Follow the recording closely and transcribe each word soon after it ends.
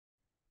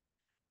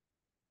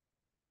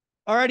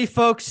Alrighty,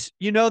 folks.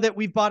 You know that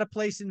we've bought a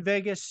place in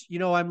Vegas. You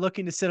know, I'm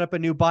looking to set up a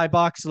new buy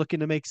box, looking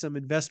to make some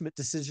investment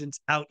decisions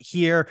out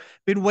here.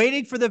 Been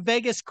waiting for the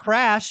Vegas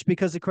crash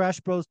because the Crash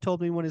Bros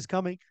told me when it's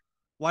coming.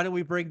 Why don't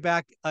we bring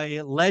back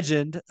a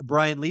legend,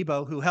 Brian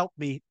Lebo, who helped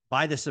me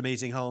buy this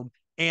amazing home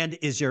and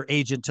is your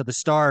agent to the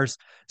stars.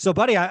 So,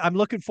 buddy, I'm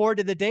looking forward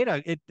to the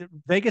data.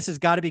 Vegas has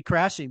got to be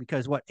crashing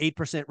because what,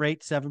 8%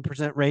 rate,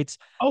 7% rates?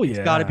 Oh It's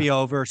got to yeah. be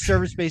over.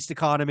 Service based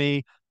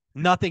economy,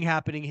 nothing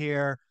happening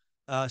here.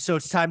 So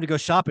it's time to go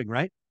shopping,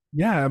 right?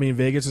 Yeah, I mean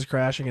Vegas is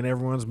crashing and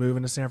everyone's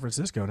moving to San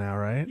Francisco now,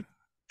 right?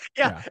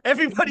 Yeah, Yeah.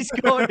 everybody's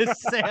going to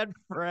San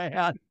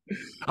Fran.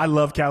 I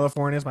love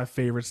California. It's my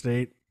favorite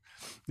state.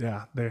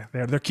 Yeah,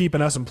 they're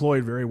keeping us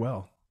employed very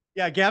well.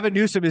 Yeah, Gavin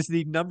Newsom is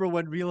the number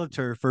one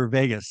realtor for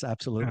Vegas. Yeah.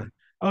 Absolutely.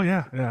 Oh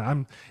yeah, yeah.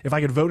 I'm if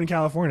I could vote in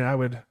California, I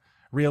would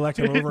reelect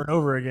him over and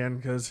over again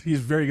because he's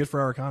very good for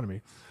our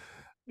economy.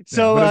 Yeah,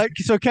 so, but uh,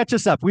 so catch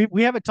us up.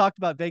 We haven't talked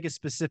about Vegas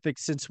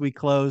specifics since we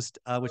closed,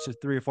 which was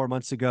 3 or 4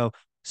 months ago.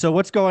 So,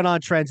 what's going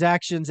on?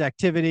 Transactions,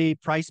 activity,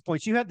 price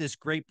points. You have this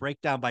great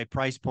breakdown by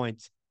price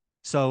points.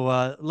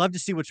 So, love to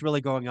see what's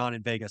really going on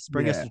in Vegas.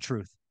 Bring us yeah. the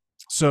truth.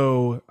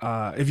 So,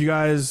 if you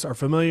guys are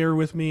familiar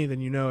with me, then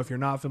you know. If you're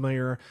not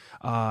familiar,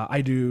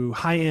 I do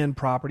high-end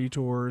property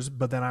tours,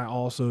 but then I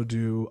also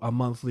do a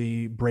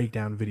monthly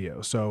breakdown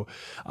video. So,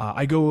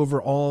 I go over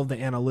all of the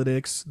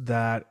analytics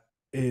that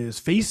is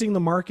facing the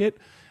market,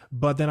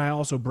 but then I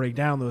also break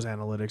down those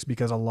analytics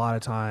because a lot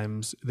of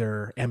times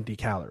they're empty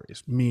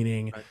calories,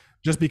 meaning Right.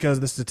 just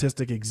because the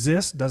statistic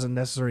exists doesn't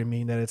necessarily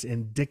mean that it's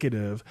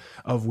indicative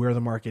of where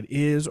the market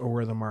is or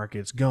where the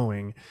market's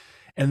going.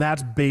 And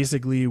that's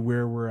basically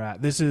where we're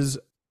at. This was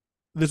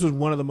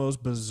one of the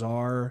most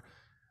bizarre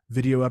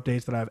video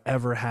updates that I've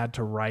ever had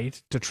to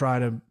write to try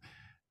to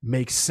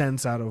make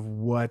sense out of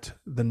what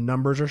the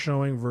numbers are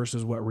showing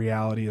versus what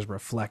reality is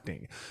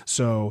reflecting.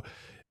 So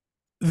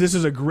this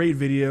is a great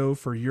video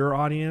for your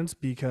audience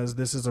because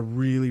this is a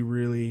really,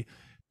 really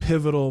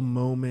pivotal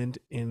moment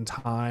in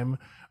time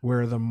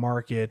where the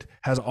market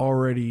has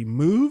already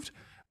moved,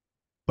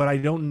 but I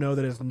don't know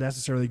that it's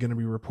necessarily going to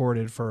be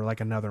reported for like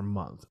another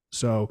month.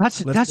 So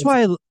That's let's, that's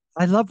let's why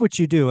I love what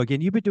you do.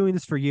 Again, you've been doing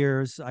this for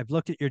years. I've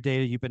looked at your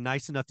data. You've been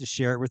nice enough to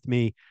share it with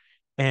me,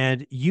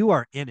 and you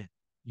are in it.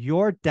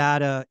 Your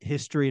data,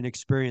 history, and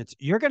experience.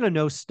 You're going to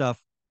know stuff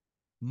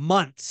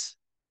months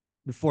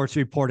before it's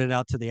reported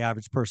out to the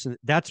average person.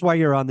 That's why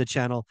you're on the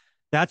channel.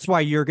 That's why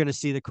you're going to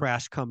see the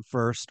crash come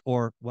first,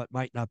 or what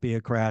might not be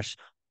a crash.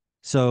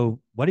 So,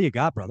 what do you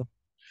got, brother?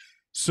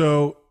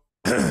 So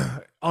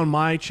on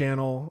my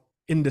channel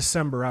in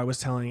December, I was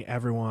telling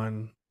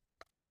everyone,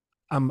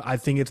 I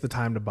think it's the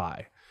time to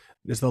buy.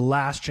 It's the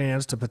last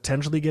chance to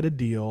potentially get a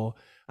deal.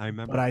 I But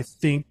remember. I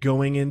think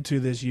going into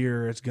this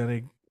year, it's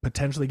going to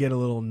potentially get a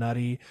little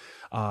nutty.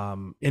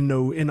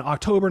 In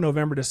October,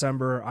 November,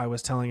 December, I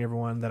was telling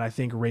everyone that I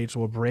think rates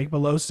will break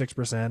below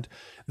 6%.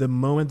 The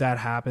moment that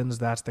happens,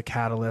 that's the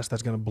catalyst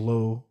that's going to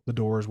blow the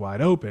doors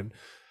wide open.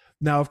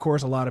 Now, of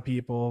course, a lot of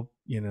people,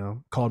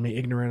 called me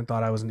ignorant and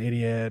thought I was an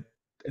idiot.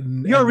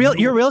 You're a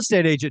real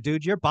estate agent,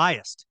 dude. You're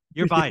biased.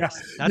 You're Yeah,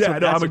 biased. That's yeah,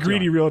 what no, that's I'm a what you are.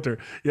 greedy realtor.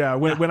 Yeah,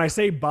 when Yeah, when I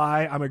say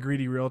buy, I'm a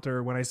greedy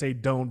realtor. When I say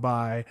don't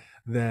buy,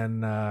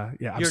 then yeah, I'm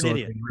you're an still a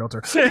idiot. greedy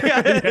realtor.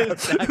 Yeah, Yeah,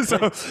 exactly.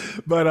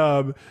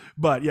 so,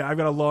 but yeah, I've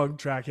got a long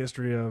track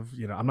history of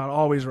I'm not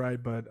always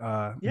right, but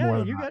Yeah, more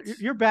than you not. got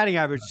your batting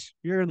average.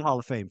 You're in the Hall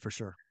of Fame for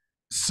sure.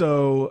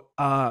 So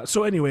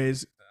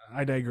anyways,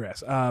 I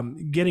digress.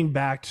 Getting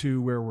back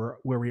to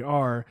where we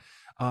are,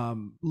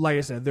 like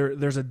I said,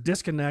 there's a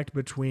disconnect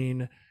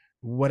between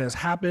what has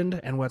happened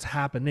and what's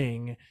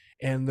happening,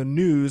 and the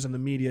news and the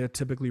media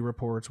typically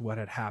reports what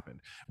had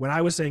happened. When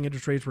I was saying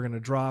interest rates were going to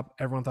drop,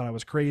 everyone thought I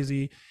was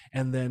crazy.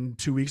 And then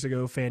 2 weeks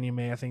ago, Fannie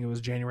Mae, I think it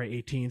was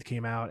January 18th,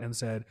 came out and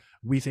said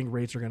we think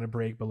rates are going to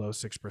break below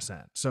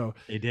 6%. So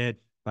They did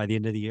by the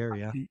end of the year.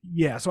 Yeah.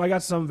 yeah, so I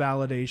got some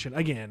validation.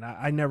 Again,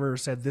 I never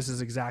said this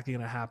is exactly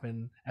going to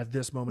happen at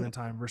this moment in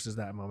time versus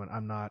that moment.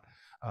 I'm not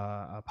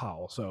a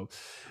Powell. So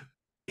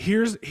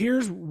here's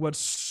what's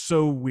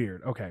so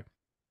weird. Okay,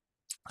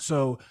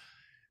 so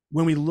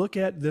when we look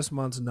at this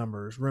month's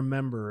numbers,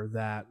 remember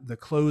that the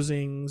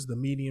closings, the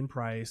median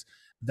price,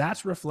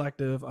 that's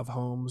reflective of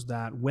homes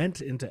that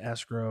went into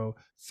escrow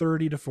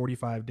 30 to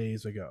 45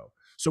 days ago.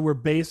 So we're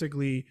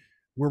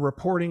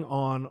reporting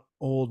on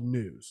old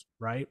news,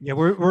 right? Yeah,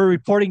 we're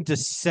reporting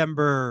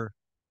December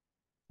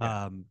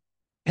Yeah. um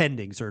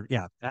pendings or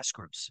yeah,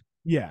 escrows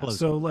Yeah. closing.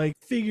 So like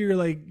figure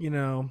like,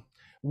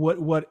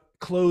 what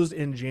closed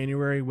in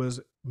January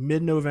was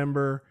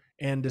mid-November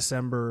and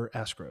December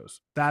escrows.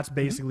 That's Hmm.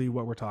 basically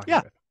what we're talking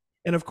Yeah. with.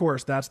 And of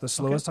course, that's the Okay.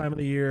 slowest time of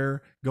the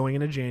year going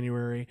into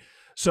January.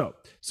 So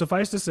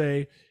suffice to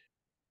say,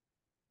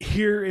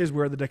 here is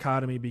where the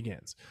dichotomy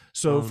begins.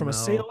 So Oh from a no.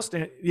 sales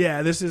stand,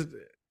 yeah, this is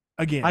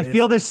again, I it's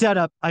feel the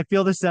setup. I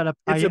feel the setup.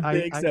 it's a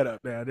big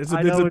setup, man. It's a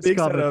I it's a know it's big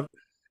coming. setup.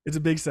 It's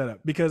a big setup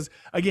because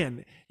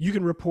again, you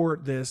can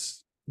report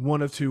this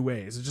one of two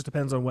ways. It just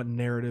depends on what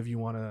narrative you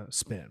want to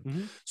spin.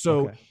 Hmm.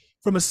 So Okay.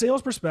 From a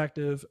sales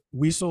perspective,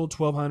 we sold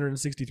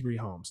 1,263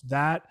 homes.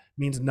 That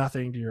means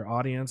nothing to your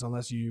audience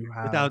unless you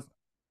have, Without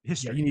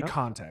history. you need Yep.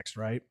 context,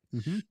 right?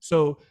 Mm-hmm.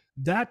 So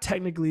that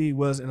technically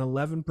was an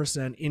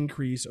 11%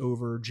 increase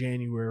over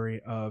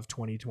January of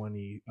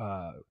 2020,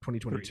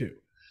 2022.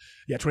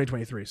 Yeah,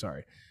 2023,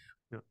 sorry.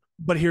 Yeah.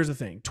 But here's the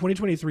thing,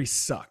 2023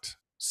 sucked. No,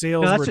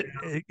 Sales that's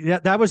were yeah.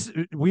 That was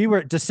we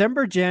were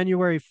December,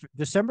 January,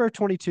 December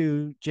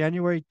 22,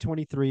 January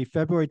 23,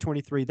 February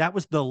 23. That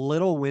was the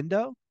little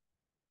window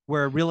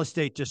where real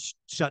estate just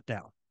shut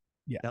down.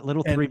 yeah. That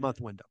little And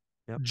 3-month window.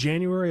 Yep.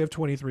 January of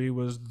 23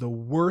 was the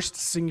worst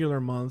singular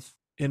month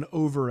in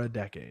over a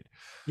decade.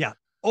 Yeah,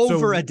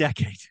 over a So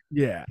decade.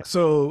 yeah.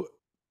 So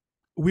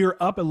we were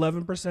up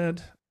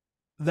 11%.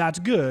 That's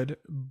good,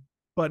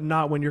 but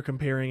not when you're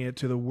comparing it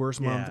to the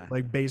worst month, Yeah.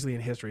 like basically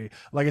in history.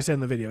 Like I said in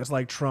the video, it's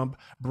like Trump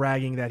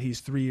bragging that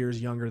he's 3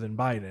 years younger than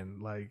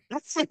Biden. Like,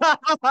 That's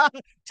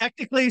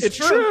technically it's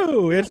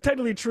true. It's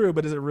technically true,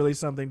 but is it really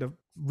something to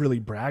really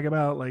brag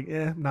about? Like,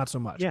 not so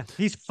much. Yeah,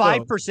 he's So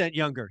 5%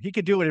 younger. He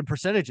could do it in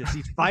percentages.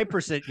 He's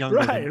 5% younger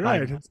right, than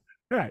right, Biden.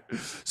 right.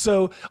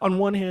 So on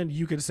one hand,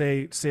 you could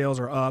say sales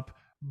are up,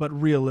 but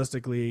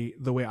realistically,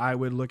 the way I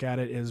would look at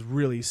it is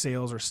really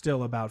sales are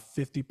still about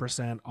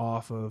 50%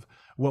 off of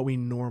what we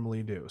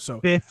normally do. So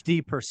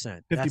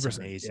 50%. That's 50%.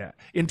 amazing. Yeah.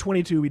 In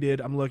 22, we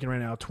did, I'm looking right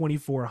now,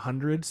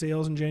 2,400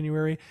 sales in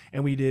January,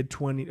 and we did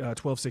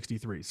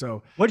 1263.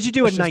 So what did you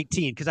do in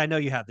 19? Because I know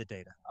you have the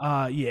data.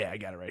 yeah, I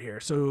got it right here.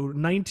 So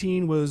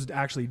 19 was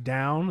actually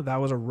down. That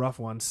was a rough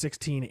one,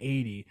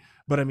 1680.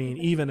 But I mean,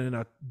 even in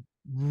a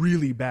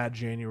really bad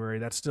January,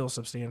 that's still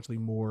substantially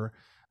more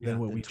than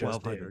what we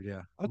just did.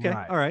 Yeah. Okay.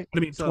 Right. All right. I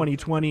mean, so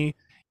 2020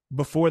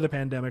 before the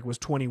pandemic was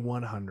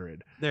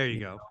 2,100. There you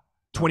go.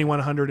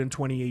 2,100 in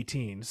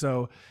 2018.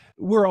 So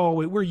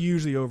we're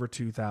usually over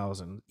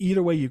 2,000.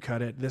 Either way you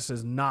cut it, this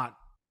is not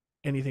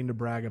anything to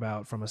brag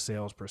about from a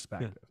sales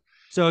perspective. Yeah.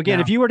 So again,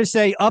 now, if you were to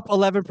say up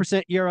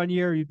 11% year on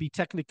year, you'd be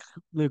technically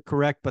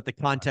correct, but the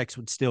context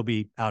would still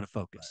be out of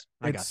focus.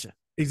 I gotcha.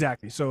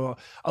 Exactly. So,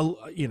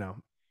 you know,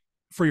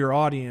 for your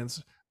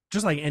audience,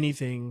 just like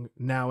anything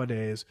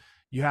nowadays,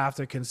 you have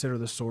to consider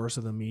the source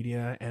of the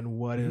media and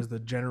what is the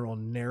general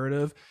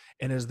narrative.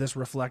 And is this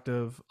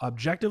reflective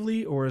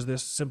objectively, or is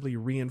this simply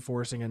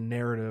reinforcing a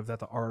narrative that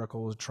the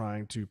article is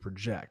trying to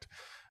project?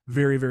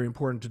 Very, very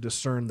important to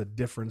discern the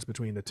difference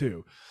between the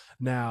two.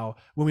 Now,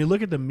 when we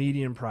look at the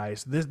median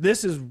price,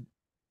 this is,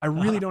 I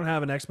really don't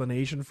have an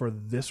explanation for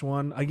this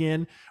one.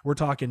 Again, we're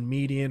talking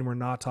median, we're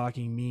not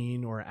talking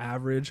mean or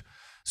average.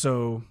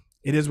 So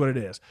it is what it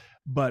is.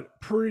 But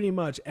pretty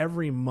much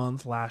every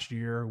month last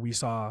year, we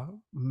saw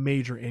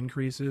major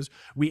increases.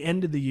 We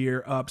ended the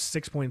year up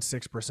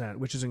 6.6%,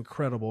 which is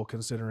incredible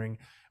considering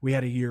we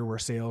had a year where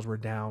sales were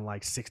down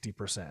like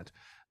 60%.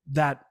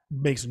 That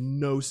makes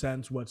no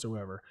sense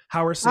whatsoever.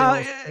 How are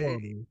sales?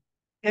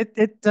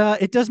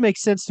 It does make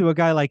sense to a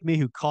guy like me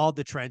who called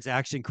the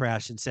transaction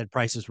crash and said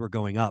prices were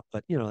going up,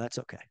 but you know, that's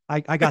okay.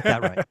 I got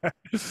that right.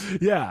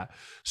 Yeah.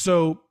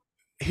 So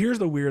here's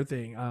the weird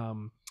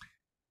thing.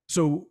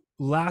 So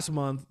last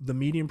month, the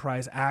median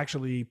price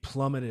actually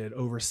plummeted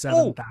over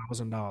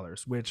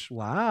 $7,000, which,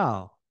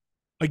 wow.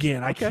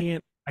 Again, okay.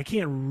 I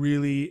can't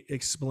really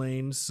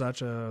explain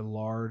such a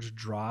large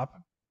drop.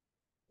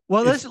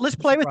 Well, let's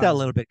play with that a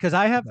little bit, because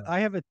I have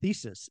a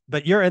thesis,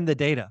 but you're in the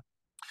data.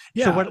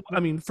 Yeah, so what I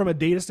mean, from a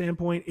data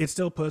standpoint, it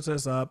still puts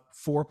us up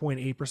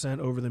 4.8%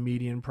 over the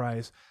median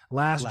price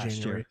last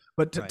January. Year.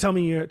 But tell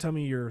me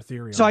your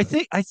theory. So I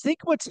think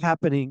what's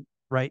happening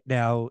right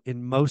now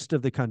in most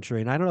of the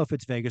country, and I don't know if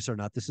it's Vegas or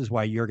not, this is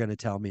why you're going to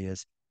tell me,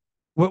 is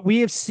what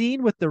we have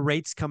seen with the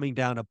rates coming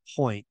down a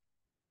point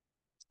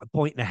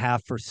and a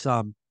half for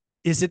some,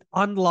 is it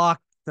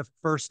unlocked the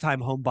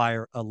first-time home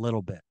buyer a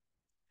little bit,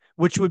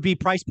 which would be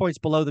price points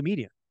below the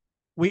median.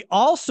 We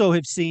also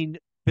have seen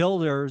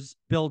builders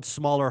build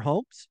smaller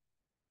homes,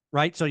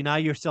 right? So now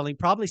you're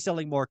probably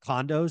selling more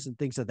condos and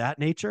things of that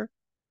nature.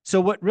 So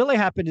what really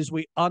happened is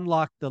we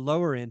unlocked the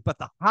lower end, but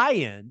the high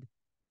end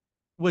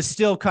was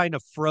still kind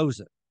of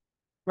frozen,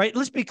 right?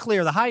 Let's be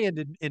clear. The high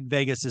end in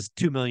Vegas is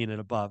 2 million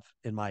and above,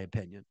 in my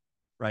opinion,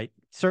 right?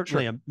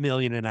 Certainly $1.5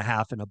 million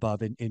and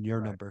above in your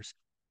numbers.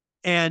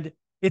 And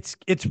it's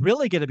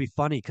really going to be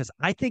funny, because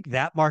I think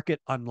that market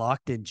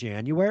unlocked in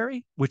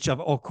January, which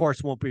of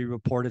course won't be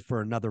reported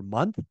for another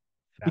month.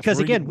 Because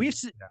again,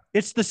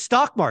 it's the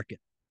stock market,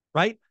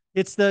 right?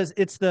 It's the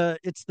it's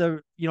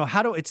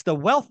the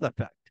wealth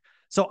effect.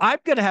 So I'm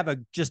going to have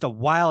just a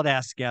wild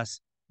ass guess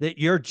that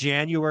your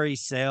January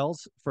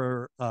sales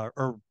for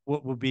or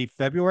what will be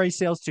February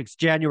sales to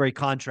January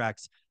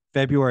contracts,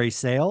 February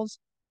sales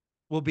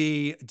will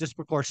be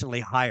disproportionately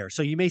higher.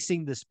 So you may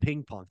see this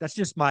ping pong. That's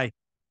just my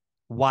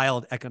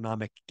wild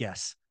economic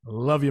guess.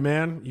 Love you,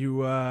 man.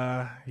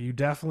 You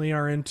definitely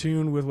are in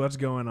tune with what's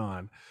going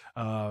on.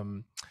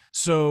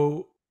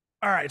 So,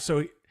 all right.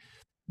 So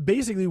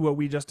basically what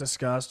we just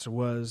discussed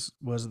was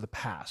the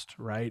past,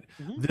 right?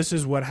 Mm-hmm. This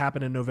is what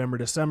happened in November,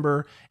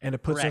 December, and it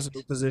puts us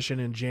in a position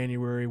in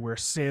January where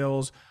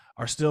sales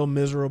are still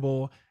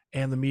miserable.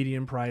 and the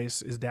median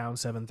price is down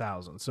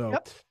 7,000. So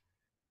Yep.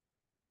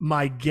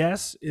 my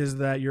guess is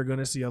that you're going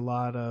to see a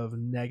lot of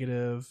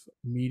negative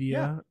Yeah.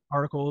 media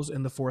articles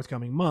in the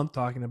forthcoming month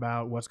talking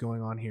about what's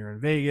going on here in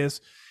Vegas.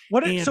 So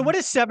And what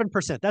is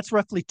 7%? That's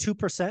roughly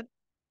 2%.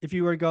 If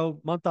you were to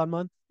go month on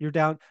month, you're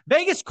down.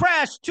 Vegas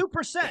crashed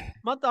 2%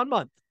 month on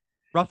month,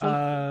 roughly.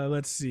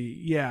 let's see.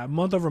 Yeah,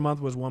 month over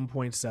month was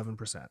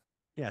 1.7%.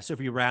 Yeah. So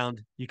if you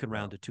round, you can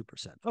round So, to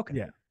 2%. Okay.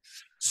 yeah.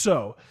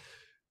 So,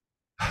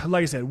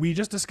 like I said, we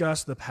just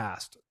discussed the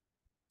past.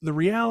 The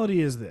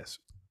reality is this: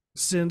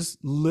 since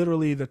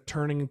literally the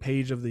turning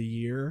page of the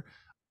year,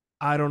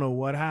 I don't know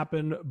what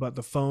happened, but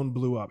the phone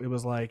blew up. It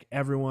was like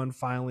everyone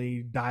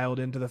finally dialed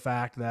into the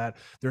fact that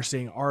they're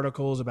seeing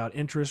articles about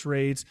interest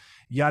rates,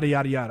 yada,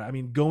 yada, yada. I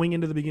mean, going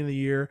into the beginning of the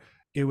year,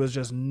 it was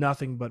just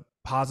nothing but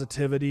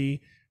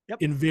positivity Yep.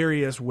 in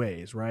various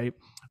ways, right?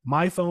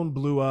 My phone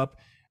blew up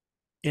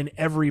in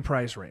every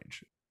price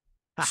range.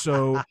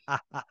 So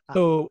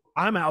so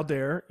I'm out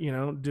there,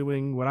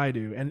 doing what I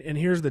do. And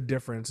here's the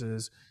difference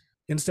is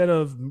instead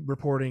of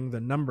reporting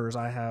the numbers,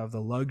 I have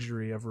the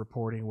luxury of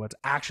reporting what's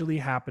actually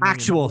happening in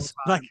real Actuals,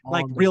 time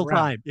like on the real ground.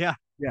 time. Yeah.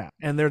 Yeah.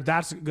 And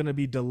that's going to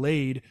be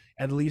delayed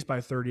at least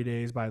by 30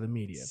 days by the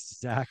media.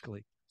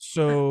 Exactly.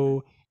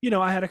 So,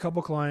 I had a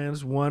couple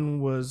clients. One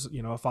was,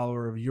 a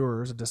follower of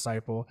yours, a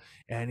disciple,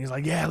 and he's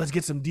like, yeah, let's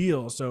get some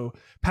deals. So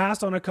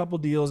passed on a couple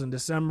deals in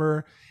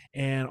December,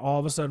 and all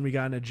of a sudden we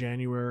got into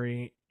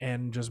January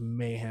and just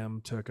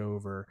mayhem took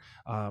over.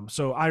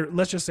 So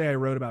let's just say I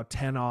wrote about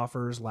 10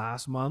 offers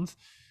last month.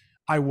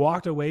 I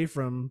walked away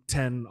from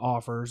 10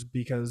 offers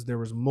because there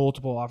was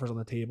multiple offers on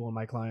the table and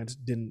my clients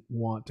didn't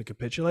want to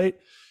capitulate.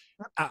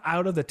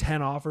 Out of the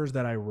 10 offers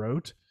that I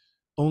wrote,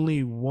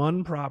 only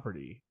one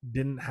property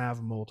didn't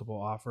have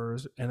multiple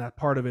offers, and that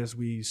part of it is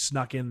we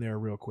snuck in there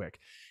real quick.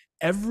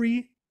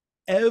 Every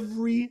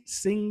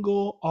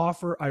single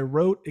offer I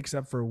wrote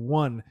except for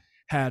one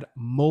had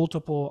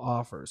multiple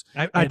offers.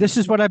 And This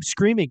is what I'm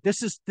screaming.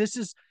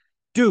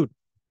 Dude,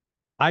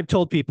 I've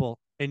told people,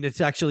 and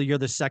it's actually, you're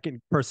the second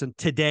person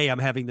today I'm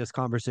having this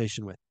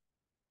conversation with.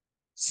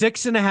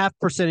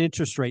 6.5%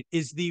 interest rate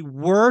is the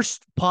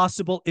worst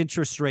possible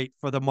interest rate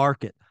for the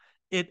market.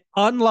 It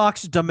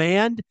unlocks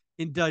demand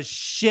and does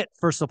shit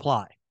for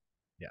supply.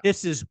 Yeah.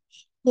 This is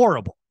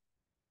horrible.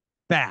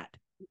 Bad.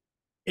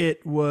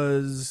 It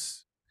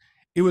was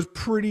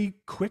pretty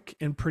quick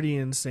and pretty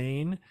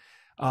insane.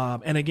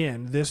 And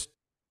again, this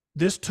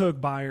took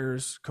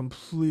buyers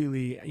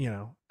completely,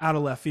 out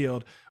of left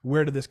field.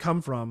 Where did this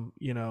come from?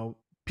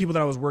 People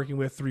that I was working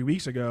with 3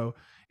 weeks ago,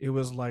 it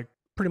was like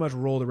pretty much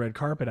roll the red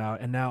carpet out.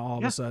 And now all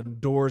of a sudden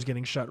doors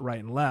getting shut right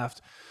and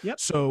left. Yep.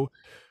 So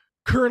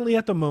currently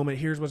at the moment,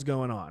 here's what's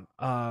going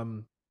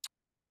on.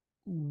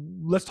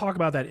 Let's talk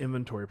about that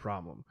inventory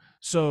problem.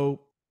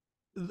 So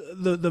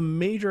the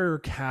major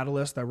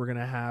catalyst that we're going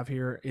to have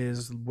here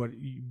is what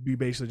you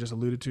basically just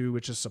alluded to,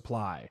 which is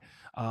supply.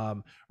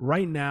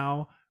 Right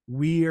now,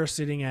 we are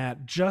sitting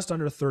at just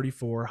under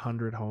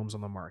 3,400 homes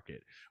on the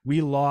market.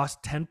 We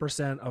lost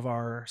 10% of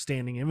our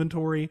standing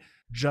inventory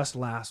just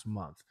last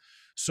month.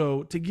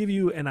 So to give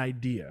you an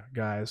idea,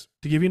 guys,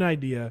 in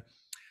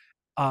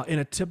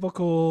a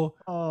typical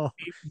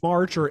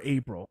March or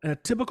April,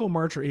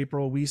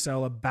 we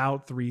sell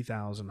about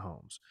 3,000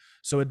 homes.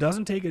 So it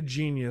doesn't take a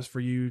genius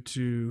for you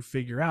to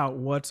figure out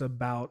what's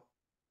about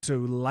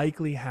to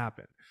likely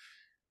happen.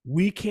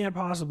 We can't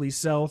possibly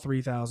sell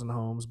 3,000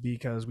 homes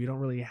because we don't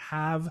really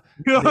have.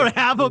 You don't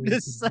have them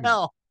to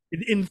sell.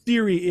 In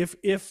theory,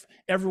 if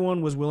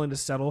everyone was willing to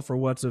settle for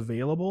what's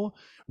available,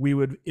 we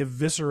would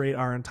eviscerate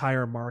our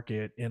entire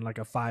market in like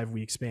a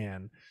 5-week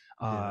span.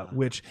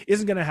 Which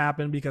isn't going to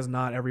happen because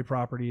not every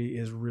property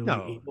is really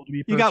able to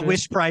be purchased. You got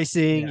wish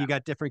pricing, you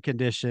got different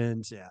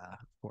conditions. Yeah,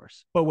 of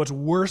course. But what's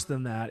worse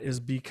than that is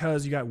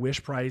because you got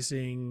wish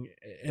pricing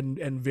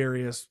and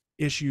various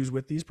issues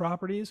with these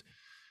properties,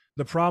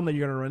 the problem that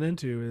you're going to run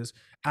into is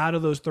out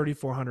of those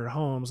 3,400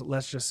 homes,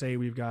 let's just say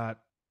we've got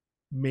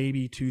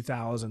maybe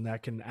 2,000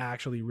 that can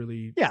actually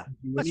really do that's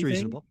anything.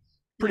 Reasonable.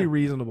 Pretty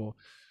reasonable.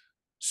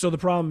 So the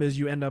problem is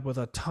you end up with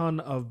a ton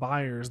of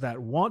buyers that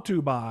want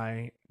to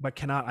buy but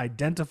cannot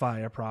identify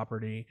a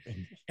property.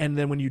 And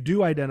then when you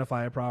do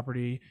identify a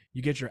property,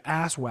 you get your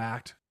ass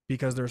whacked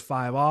because there's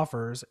 5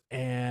 offers.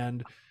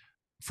 And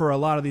for a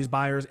lot of these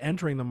buyers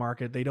entering the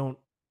market, they're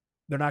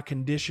not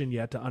conditioned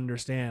yet to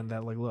understand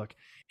that, like, look,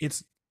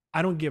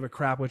 I don't give a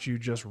crap what you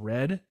just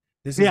read.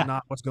 This is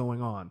not what's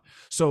going on.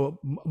 So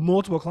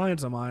multiple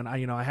clients of mine,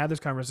 I had this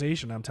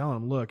conversation. I'm telling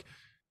them, look,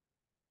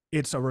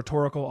 it's a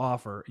rhetorical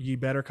offer. You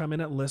better come in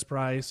at list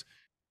price.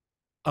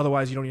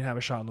 Otherwise, you don't even have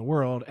a shot in the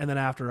world. And then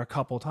after a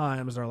couple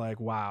times, they're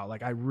like, wow,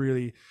 like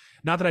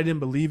not that I didn't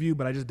believe you,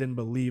 but I just didn't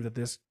believe that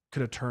this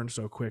could have turned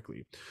so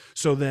quickly.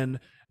 So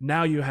then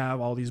now you have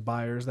all these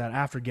buyers that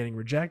after getting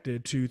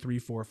rejected 2, 3,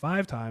 4,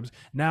 5 times,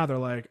 now they're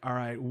like, all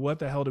right, what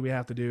the hell do we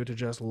have to do to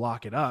just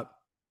lock it up?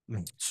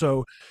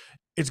 So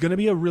it's going to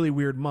be a really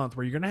weird month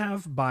where you're going to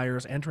have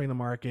buyers entering the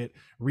market,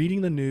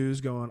 reading the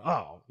news, going,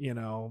 oh,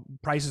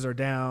 prices are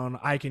down,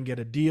 I can get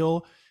a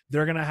deal.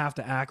 They're going to have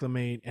to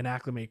acclimate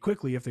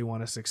quickly if they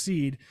want to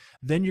succeed.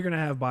 Then you're going to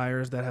have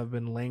buyers that have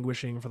been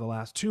languishing for the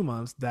last 2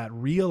 months that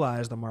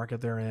realize the market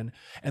they're in,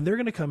 and they're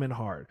going to come in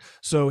hard.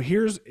 So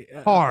here's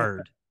an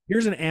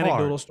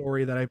anecdotal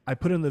story that I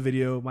put in the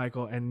video,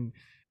 Michael, and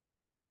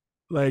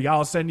like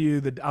I'll send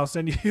you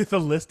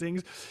the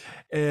listings,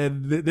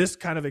 and this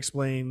kind of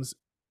explains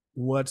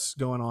what's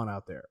going on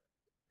out there.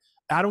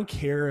 I don't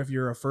care if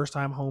you're a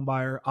first-time home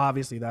buyer.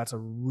 Obviously, that's a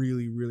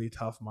really, really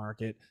tough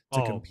market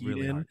to compete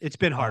really in. Hard. It's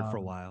been hard for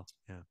a while.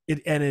 Yeah.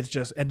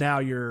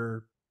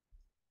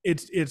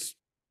 It's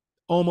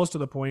almost to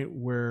the point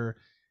where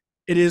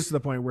it is to the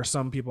point where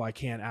some people I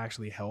can't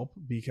actually help,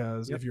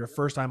 because if you're a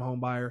first-time home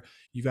buyer,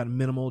 you've got a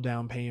minimal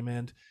down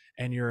payment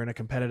and you're in a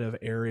competitive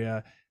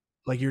area,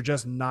 like you're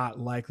just not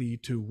likely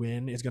to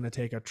win. It's going to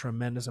take a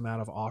tremendous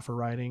amount of offer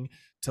writing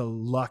to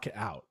luck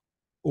out,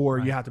 or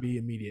you have to be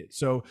immediate.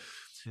 So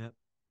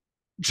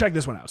check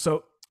this one out.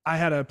 So I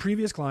had a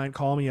previous client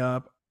call me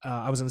up.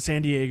 I was in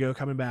San Diego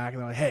coming back,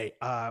 and they're like, hey,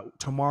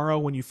 tomorrow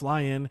when you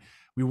fly in,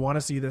 we want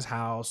to see this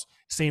house,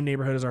 same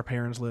neighborhood as our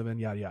parents live in,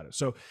 yada, yada.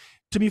 So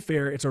to be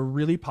fair, it's a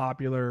really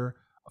popular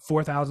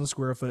 4,000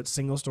 square foot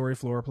single story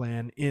floor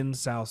plan in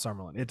South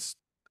Summerlin. It's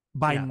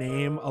by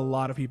name. A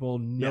lot of people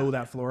know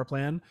that floor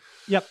plan.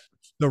 Yep.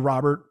 The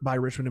Robert by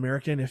Richmond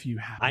American, if you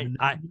happen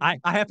I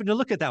happen to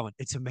look at that one.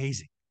 It's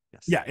amazing.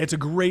 Yes. Yeah, it's a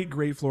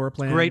great floor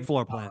plan. Great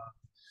floor plan.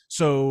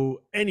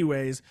 So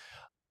anyways,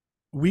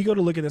 we go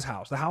to look at this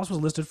house. The house was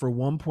listed for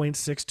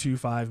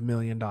 $1.625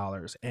 million.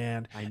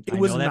 And it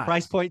was that nice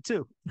price point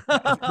too.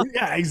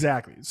 Yeah,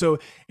 exactly. So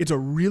it's a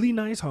really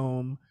nice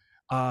home.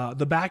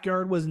 The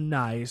backyard was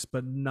nice,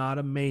 but not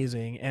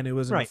amazing. And it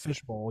was in a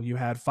fishbowl. You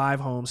had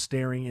 5 homes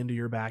staring into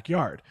your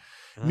backyard.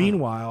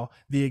 Meanwhile,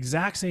 the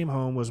exact same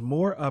home was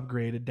more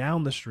upgraded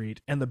down the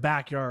street, and the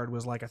backyard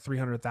was like a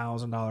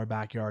 $300,000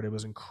 backyard. It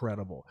was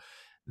incredible.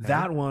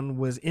 That one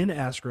was in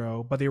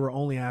escrow, but they were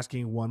only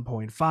asking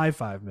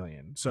 $1.55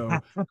 million. So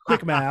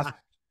quick math,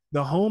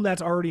 the home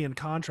that's already in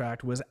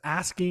contract was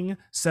asking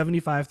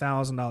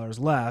 $75,000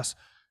 less,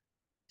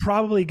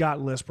 probably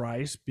got list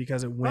price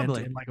because it went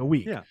in like a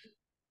week. Yeah.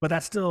 But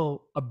that's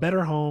still a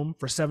better home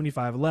for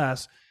 75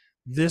 less.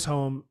 This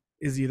home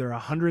is either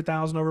 $100,000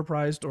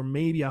 overpriced or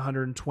maybe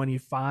 $125,000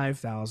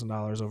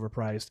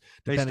 overpriced,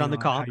 based on the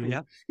comp.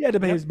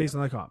 Based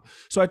on the comp.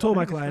 So I told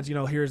my clients,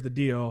 here's the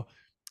deal.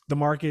 The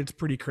market's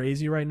pretty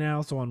crazy right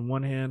now. So on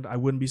one hand, I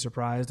wouldn't be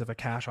surprised if a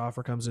cash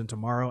offer comes in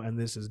tomorrow and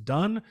this is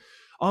done.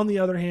 On the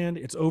other hand,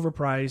 it's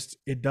overpriced.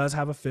 It does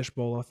have a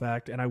fishbowl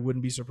effect, and I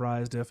wouldn't be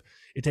surprised if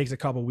it takes a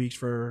couple weeks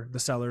for the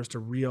sellers to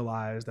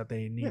realize that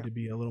they need to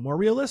be a little more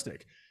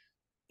realistic.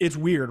 It's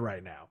weird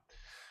right now.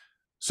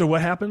 So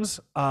what happens?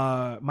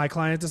 My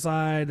clients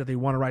decide that they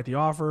want to write the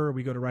offer.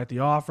 We go to write the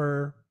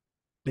offer.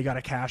 They got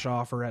a cash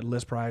offer at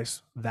list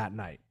price that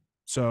night.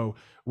 So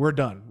we're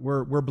done.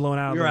 We're blown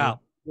out. You're out.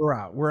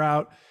 We're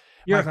out.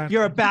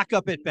 You're a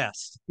backup at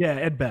best. Yeah,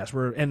 at best.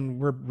 We're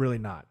really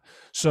not.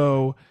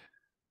 So,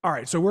 all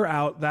right. So we're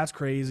out. That's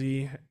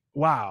crazy.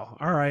 Wow.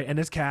 All right. And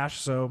it's cash,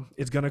 so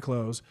it's going to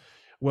close.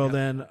 Well,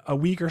 then a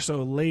week or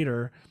so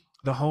later,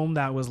 the home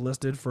that was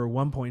listed for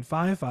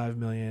 $1.55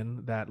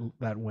 million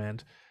that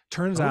went,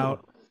 turns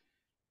out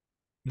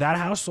that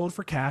house sold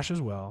for cash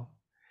as well.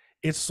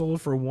 It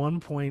sold for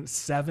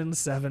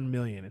 $1.77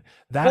 million.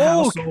 That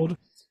house sold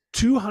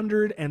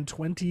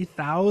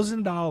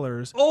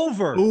 $220,000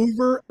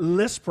 over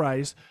list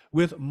price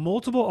with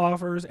multiple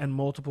offers and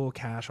multiple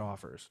cash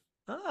offers.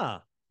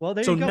 Well,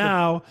 there you go. So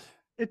now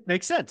it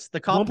makes sense. The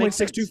comp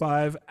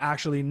 1.625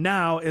 actually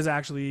now is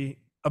actually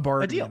a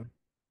bargain. A deal.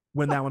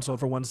 When that one sold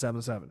for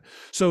 177.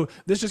 So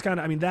this just kind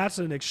of, that's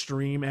an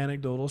extreme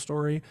anecdotal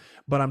story,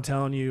 but I'm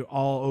telling you,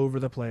 all over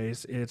the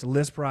place. It's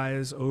list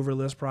price, over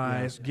list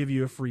price, give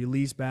you a free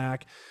lease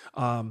back.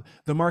 The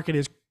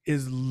market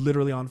is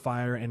literally on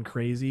fire and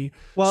crazy.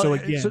 Well, so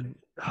again,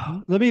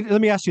 let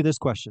me ask you this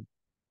question.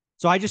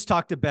 So I just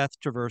talked to Beth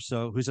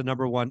Traverso, who's a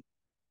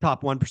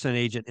top 1%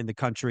 agent in the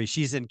country.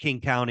 She's in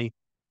King County.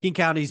 King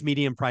County's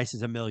median price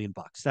is $1 million.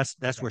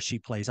 That's where she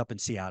plays, up in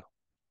Seattle.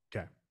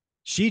 Okay.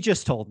 She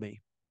just told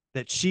me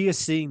that she is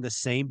seeing the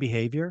same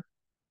behavior,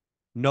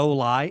 no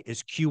lie,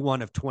 is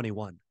Q1 of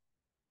 21.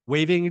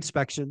 Waiving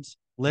inspections,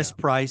 list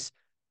price,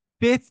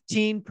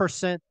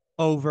 15%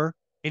 over.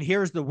 And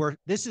here's the worst.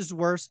 This is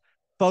worse.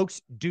 Folks,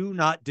 do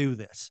not do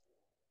this.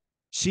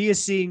 She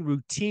is seeing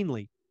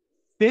routinely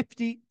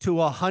 50 to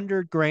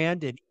 100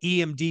 grand in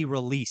EMD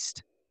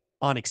released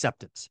on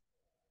acceptance.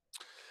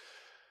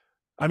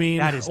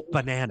 That is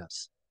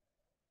bananas.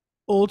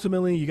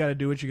 Ultimately, you got to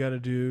do what you got to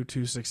do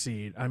to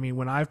succeed.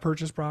 When I've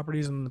purchased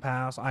properties in the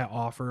past, I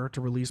offer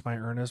to release my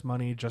earnest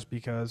money just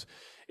because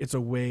it's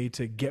a way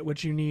to get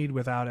what you need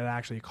without it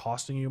actually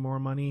costing you more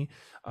money.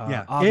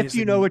 If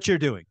you know what you're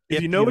doing.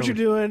 If you know what you're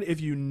doing,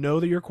 if you know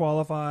that you're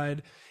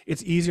qualified,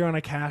 it's easier on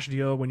a cash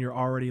deal when you're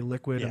already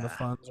liquid and the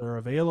funds are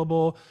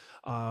available.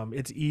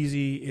 It's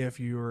easy if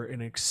you're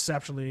an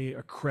exceptionally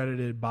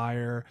accredited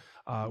buyer,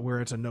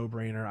 where it's a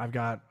no-brainer. I've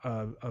got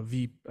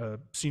a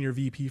senior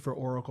VP for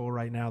Oracle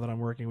right now that I'm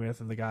working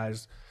with, and the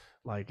guys,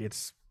 like,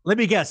 it's Let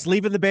me guess,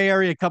 leaving the Bay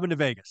Area, coming to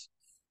Vegas.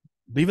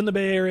 leaving the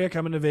Bay Area,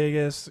 coming to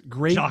Vegas.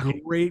 Great,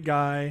 Shocking. great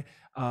guy.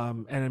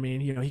 And I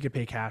mean, he could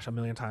pay cash a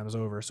million times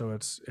over. So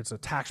it's a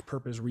tax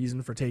purpose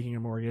reason for taking a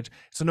mortgage.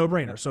 It's a no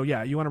brainer. So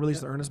yeah, you want to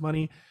release the earnest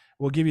money?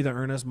 We'll give you the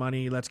earnest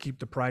money. Let's keep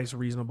the price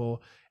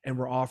reasonable, and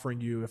we're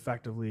offering you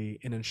effectively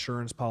an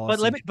insurance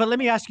policy. But let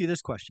me ask you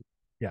this question.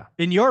 Yeah,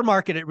 In your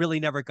market, it really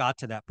never got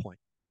to that point.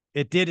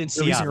 It did in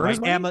releasing Seattle, right?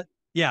 earnest money.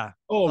 Yeah,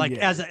 Oh like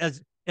yeah.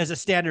 as a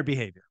standard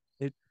behavior.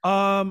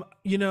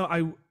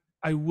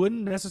 I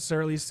wouldn't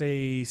necessarily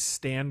say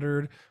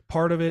standard.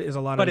 Part of it is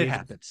a lot of But it agents.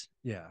 happens.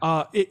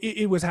 Yeah.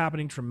 It was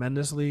happening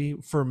tremendously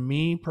for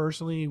me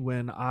personally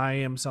when I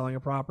am selling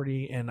a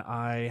property and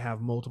I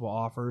have multiple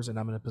offers and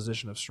I'm in a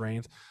position of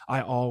strength.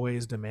 I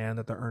always demand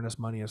that the earnest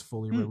money is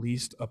fully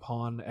released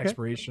upon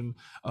expiration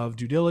of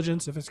due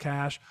diligence if it's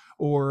cash,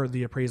 or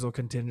the appraisal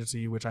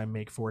contingency, which I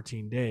make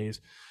 14 days.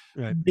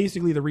 Right.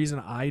 Basically, the reason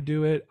I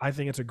do it, I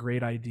think it's a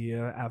great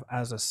idea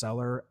as a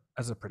seller,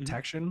 as a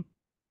protection.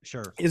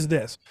 Sure. Is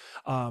this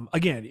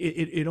again,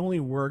 it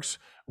only works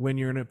when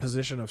you're in a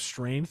position of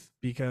strength,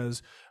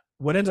 because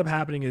what ends up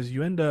happening is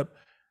you end up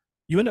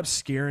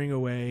scaring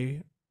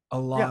away a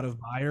lot of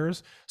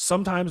buyers.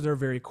 Sometimes they're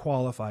very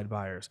qualified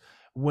buyers.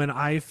 When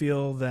I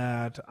feel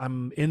that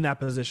I'm in that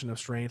position of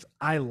strength,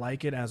 I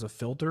like it as a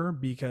filter,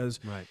 because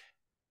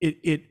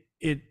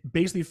it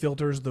basically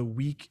filters the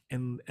weak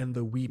and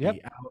the weepy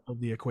out of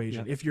the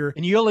equation. If you're,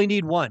 and you only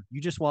need one,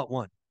 you just want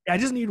one. I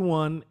just need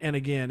one. And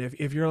again,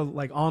 if you're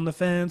like on the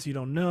fence, you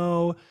don't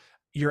know,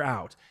 you're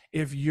out.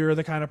 If you're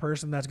the kind of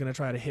person that's going to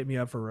try to hit me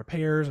up for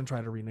repairs and try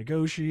to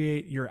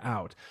renegotiate, you're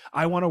out.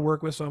 I want to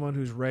work with someone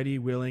who's ready,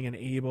 willing, and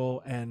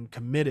able and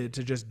committed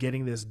to just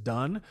getting this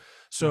done.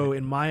 So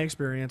in my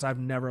experience, I've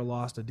never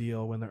lost a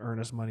deal when the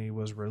earnest money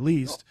was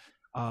released.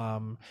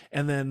 And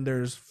then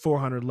there's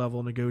 400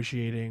 level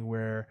negotiating,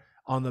 where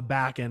on the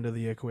back end of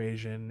the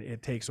equation,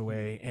 it takes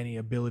away any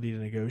ability to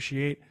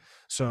negotiate.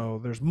 So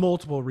there's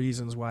multiple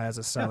reasons why, as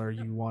a seller,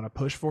 you want to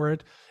push for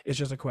it. It's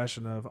just a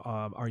question of,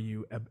 are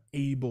you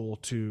able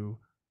to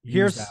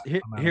use that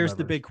amount of here's the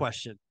leverage? big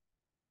question.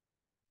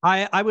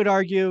 I would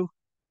argue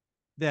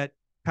that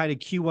kind of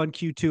Q1,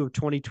 Q2 of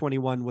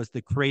 2021 was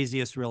the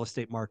craziest real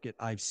estate market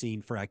I've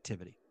seen for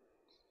activity.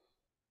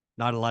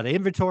 Not a lot of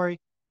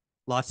inventory,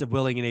 lots of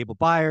willing and able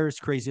buyers,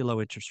 crazy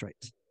low interest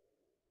rates.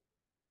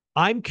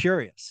 I'm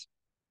curious.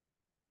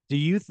 Do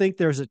you think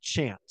there's a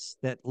chance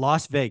that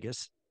Las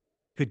Vegas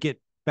could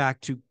get back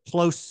to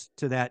close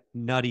to that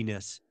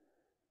nuttiness,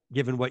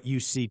 given what you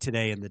see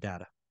today in the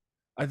data?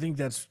 I think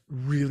that's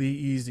really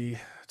easy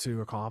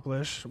to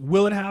accomplish.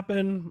 Will it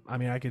happen? I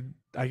mean, I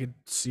could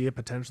see it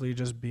potentially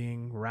just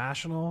being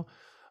rational.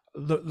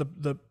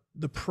 The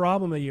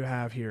problem that you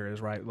have here is,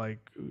 right,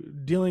 like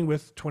dealing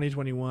with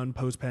 2021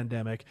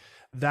 post-pandemic,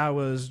 that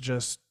was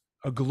just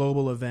a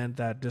global event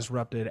that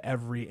disrupted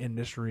every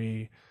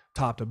industry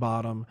top to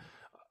bottom.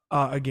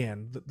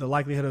 Again, the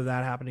likelihood of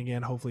that happening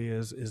again, hopefully,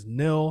 is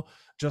nil.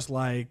 Just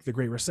like the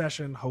Great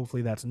Recession,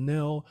 hopefully that's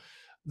nil.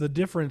 The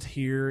difference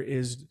here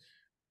is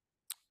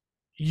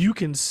you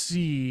can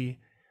see,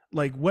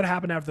 like, what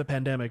happened after the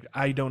pandemic.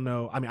 I don't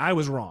know. I mean, I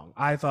was wrong.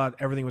 I thought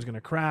everything was going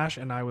to crash,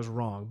 and I was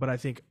wrong. But I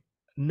think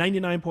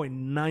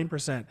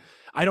 99.9%,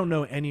 I don't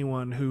know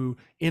anyone who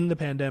in the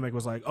pandemic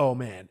was like, oh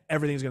man,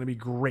 everything's going to be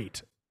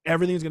great.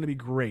 Everything's going to be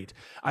great.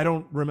 I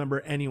don't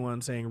remember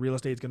anyone saying real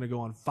estate is going to go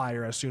on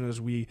fire as soon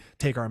as we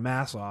take our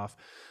masks off.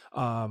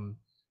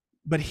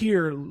 But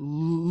here,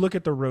 look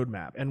at the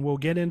roadmap, and we'll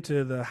get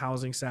into the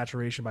housing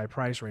saturation by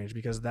price range,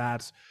 because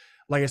that's,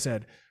 like I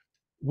said,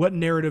 what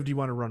narrative do you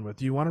want to run with?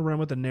 Do you want to run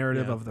with the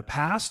narrative of the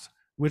past,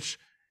 which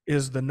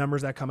is the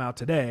numbers that come out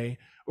today,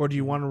 or do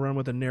you want to run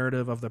with the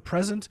narrative of the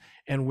present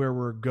and where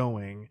we're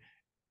going?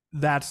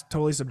 That's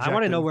totally subjective. I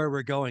want to know where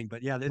we're going,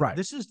 but yeah,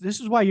 this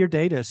is why your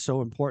data is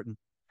so important.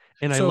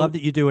 And I love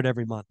that you do it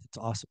every month. It's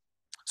awesome.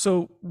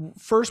 So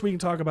first we can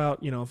talk about,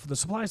 for the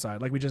supply side,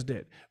 like we just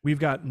did. We've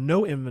got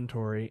no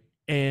inventory,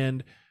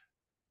 and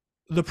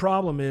the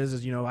problem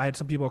is, I had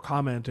some people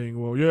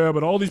commenting, well, yeah,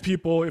 but all these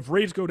people, if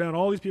rates go down,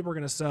 all these people are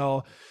going to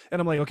sell. And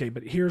I'm like, okay,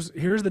 but here's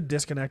the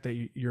disconnect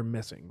that you're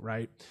missing,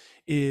 right?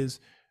 Is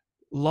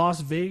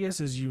Las Vegas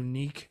is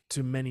unique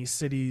to many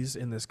cities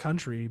in this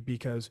country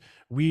because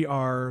we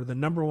are the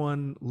number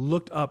one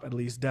looked up, at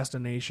least,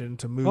 destination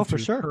to move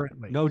to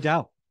currently. No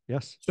doubt.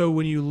 Yes. So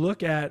when you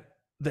look at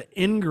the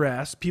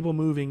ingress, people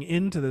moving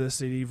into the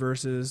city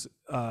versus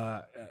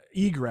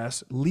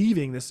egress,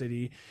 leaving the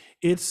city,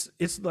 it's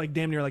like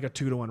damn near like a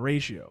 2-to-1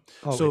 ratio.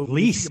 Oh, so at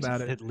least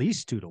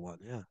 2-to-1.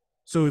 Yeah.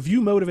 So if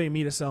you motivate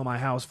me to sell my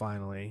house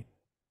finally,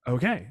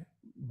 okay,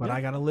 but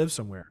I got to live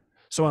somewhere.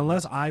 So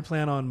unless I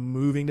plan on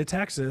moving to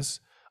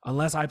Texas,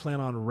 unless I plan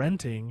on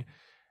renting,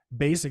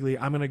 basically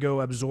I'm going to go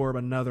absorb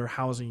another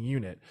housing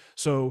unit.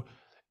 So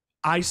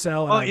I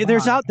sell. And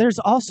there's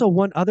also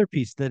one other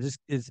piece that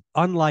is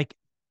unlike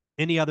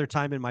any other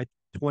time in my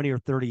 20 or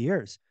 30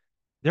 years,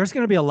 there's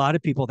going to be a lot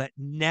of people that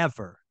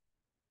never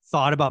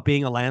thought about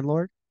being a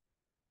landlord,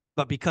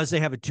 but because they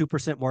have a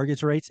 2%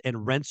 mortgage rates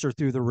and rents are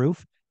through the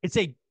roof, it's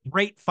a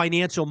great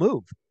financial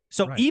move.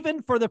 So Right.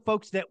 even for the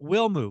folks that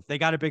will move, they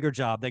got a bigger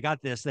job, they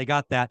got this, they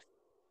got that.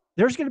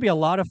 There's going to be a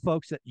lot of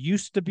folks that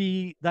used to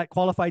be that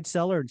qualified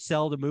seller and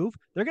sell to move.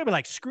 They're going to be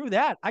like, screw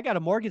that. I got a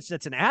mortgage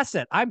that's an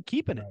asset. I'm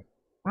keeping it.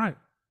 Right. Right.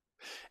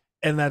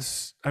 And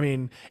that's, I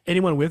mean,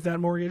 anyone with that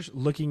mortgage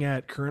looking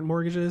at current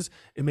mortgages,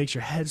 it makes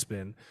your head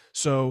spin.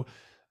 So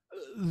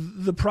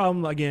the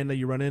problem again that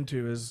you run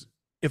into is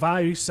if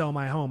I sell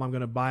my home, I'm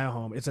going to buy a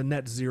home. It's a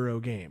net zero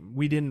game.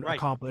 We didn't Right.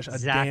 accomplish a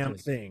damn Exactly.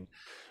 thing.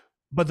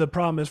 But the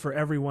problem is for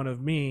every one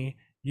of me,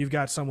 you've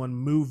got someone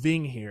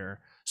moving here.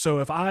 So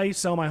if I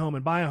sell my home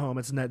and buy a home,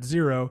 it's net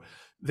zero.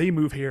 They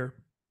move here,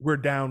 we're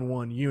down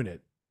one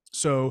unit.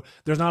 So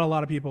there's not a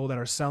lot of people that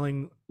are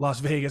selling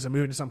Las Vegas and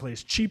moving to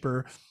someplace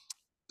cheaper.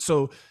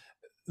 So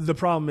the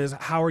problem is,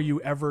 how are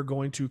you ever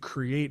going to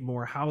create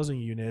more housing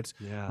units?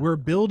 Yeah. We're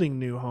building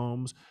new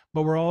homes,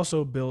 but we're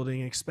also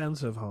building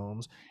expensive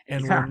homes,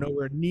 and Yeah. we're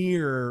nowhere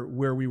near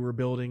where we were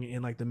building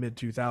in like the mid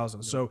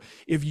 2000s. So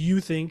if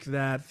you think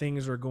that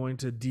things are going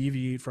to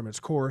deviate from its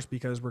course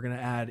because we're going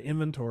to add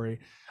inventory,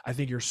 I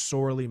think you're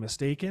sorely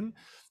mistaken.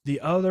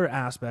 The other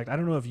aspect, I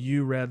don't know if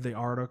you read the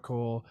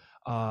article,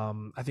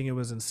 I think it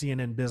was in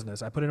CNN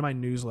Business. I put it in my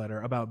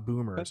newsletter about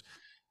boomers.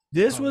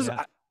 This Oh, was,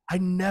 yeah. I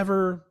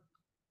never,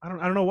 I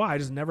don't know why. I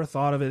just never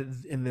thought of it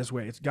in this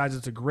way. It's guys,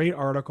 it's a great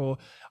article.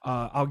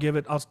 I'll give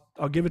it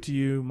to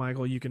you,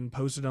 Michael. You can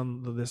post it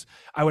on this.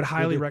 I would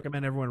highly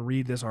recommend everyone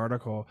read this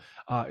article.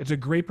 It's a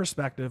great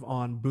perspective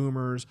on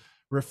boomers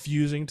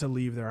refusing to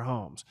leave their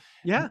homes.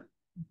 Yeah.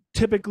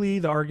 Typically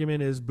the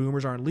argument is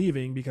boomers aren't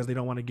leaving because they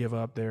don't want to give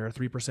up their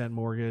 3%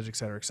 mortgage, et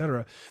cetera, et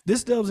cetera.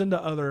 This delves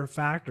into other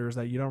factors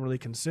that you don't really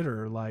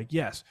consider. Like,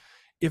 yes,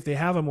 if they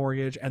have a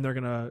mortgage and they're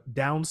going to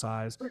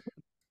downsize,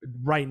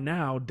 right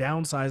now,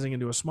 downsizing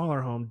into a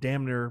smaller home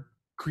damn near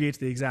creates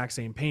the exact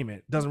same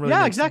payment. Doesn't really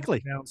make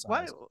exactly. sense to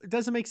Why? downsize. It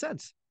doesn't make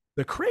sense.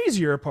 The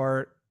crazier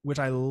part, which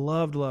I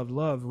loved,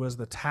 was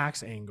the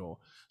tax angle.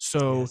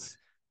 So Yes.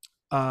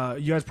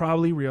 you guys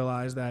probably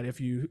realize that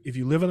if you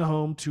live in a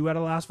home 2 out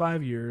of the last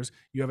 5 years,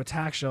 you have a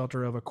tax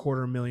shelter of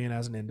 $250,000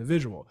 as an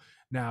individual.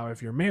 Now,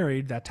 if you're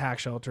married, that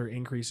tax shelter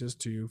increases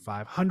to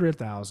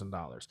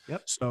 $500,000.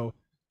 Yep. So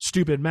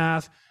stupid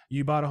math.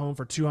 You bought a home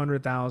for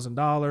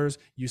 $200,000.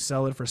 You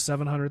sell it for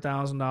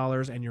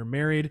 $700,000, and you're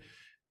married.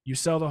 You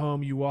sell the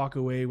home. You walk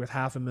away with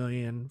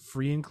 $500,000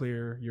 free and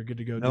clear. You're good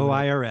to go. No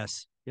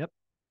IRS. Yep.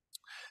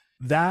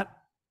 That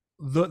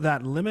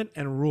limit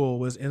and rule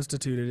was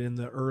instituted in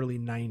the early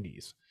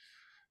 90s,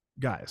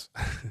 guys.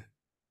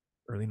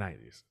 Early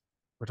 90s.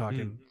 We're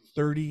talking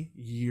 30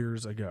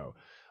 years ago.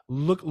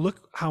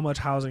 Look how much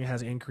housing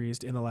has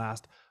increased in the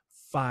last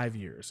 5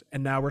 years,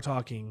 and now we're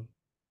talking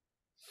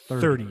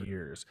 30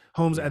 years.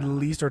 Homes at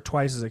least are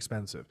twice as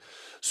expensive.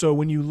 So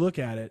when you look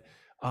at it,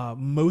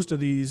 most of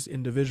these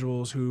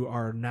individuals who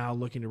are now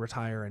looking to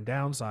retire and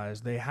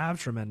downsize, they have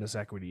tremendous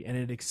equity, and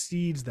it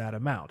exceeds that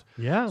amount.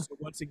 Yeah. So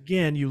once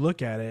again, you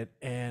look at it,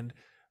 and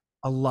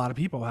a lot of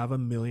people have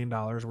 $1 million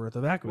worth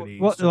of equity.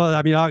 Well,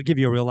 I mean, I'll give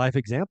you a real life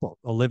example.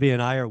 Olivia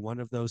and I are one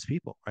of those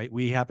people, right?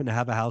 We happen to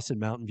have a house in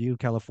Mountain View,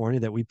 California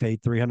that we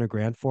paid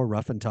 $300,000 for,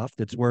 rough and tough.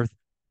 That's worth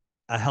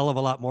a hell of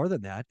a lot more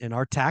than that. And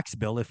our tax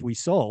bill, if we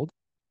sold,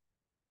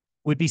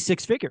 would be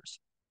 6 figures.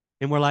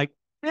 And we're like,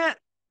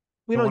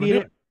 we don't need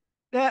it.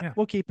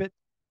 We'll keep it.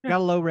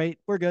 Got a low rate.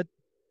 We're good.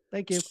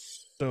 Thank you.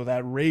 So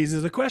that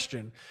raises a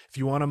question. If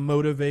you want to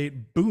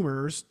motivate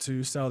boomers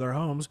to sell their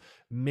homes,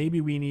 maybe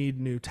we need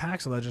new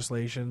tax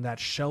legislation that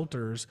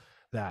shelters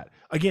that.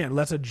 Again,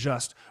 let's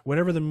adjust.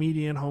 Whatever the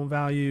median home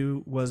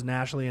value was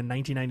nationally in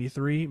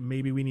 1993,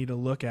 maybe we need to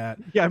look at.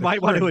 Yeah, I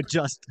might want to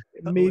adjust.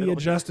 Maybe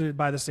adjust it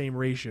by the same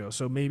ratio.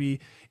 So maybe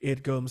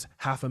it goes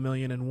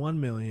 $500,000 and $1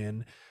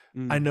 million.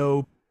 I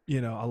know,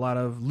 a lot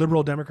of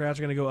liberal Democrats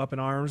are going to go up in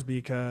arms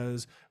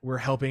because we're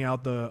helping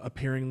out the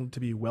appearing to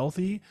be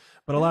wealthy,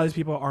 but a lot of these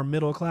people are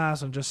middle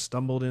class and just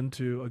stumbled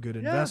into a good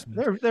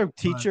investment. They're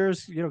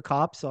teachers,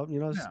 cops,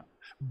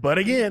 But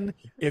again,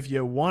 if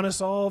you want to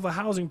solve a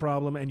housing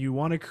problem and you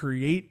want to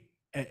create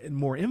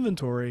more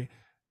inventory,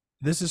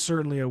 this is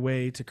certainly a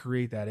way to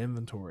create that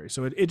inventory.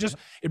 So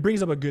it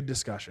brings up a good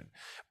discussion.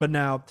 But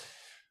now,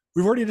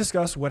 we've already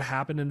discussed what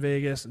happened in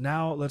Vegas.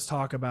 Now let's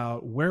talk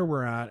about where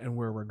we're at and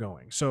where we're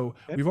going. So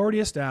we've already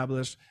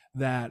established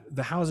that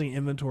the housing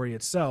inventory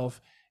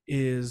itself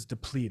is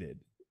depleted.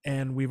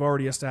 And we've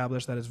already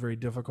established that it's very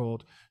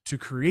difficult to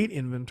create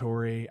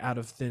inventory out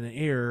of thin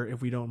air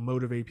if we don't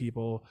motivate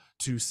people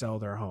to sell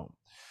their home.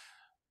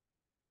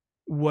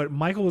 What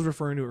Michael was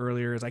referring to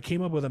earlier is I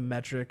came up with a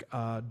metric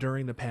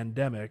during the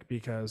pandemic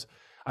because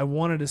I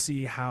wanted to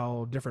see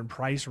how different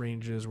price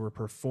ranges were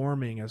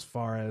performing as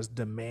far as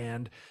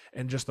demand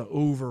and just the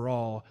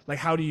overall, like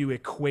how do you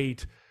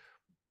equate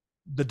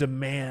the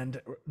demand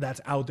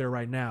that's out there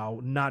right now,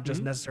 not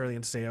just necessarily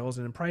in sales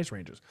and in price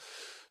ranges.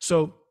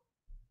 So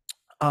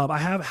I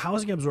have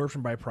housing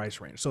absorption by price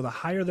range. So the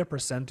higher the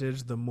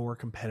percentage, the more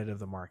competitive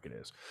the market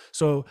is.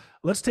 So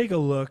let's take a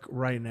look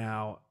right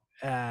now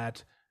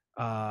at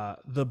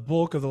the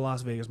bulk of the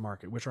Las Vegas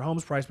market, which are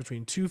homes priced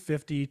between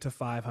 250 to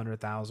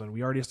 500,000.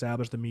 We already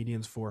established the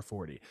median's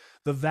 440.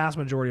 The vast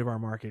majority of our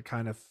market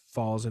kind of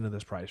falls into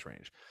this price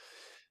range.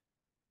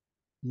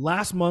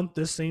 Last month,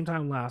 this same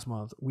time last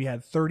month, we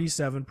had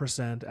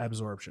 37%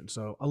 absorption.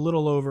 So a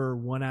little over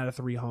 1 out of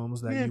 3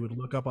 homes that you would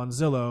look up on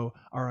Zillow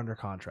are under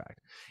contract.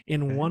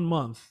 In 1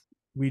 month,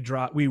 we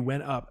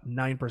went up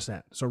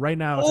 9%. So right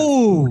now it's at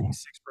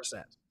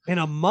 46%. In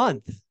a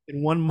month.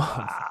 In 1 month.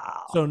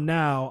 Wow. So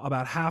now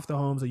about half the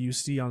homes that you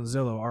see on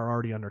Zillow are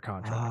already under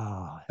contract.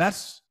 Oh,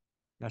 That's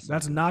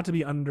not to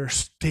be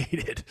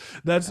understated.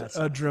 That's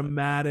a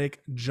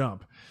dramatic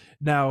jump.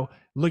 Now,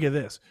 look at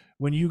this.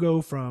 When you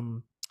go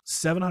from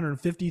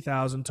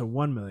 750,000 to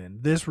 1 million,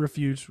 this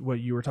refutes what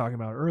you were talking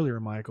about earlier,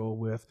 Michael,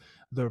 with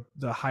the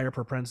higher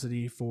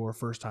propensity for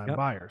first-time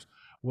buyers.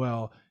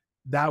 Well,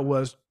 that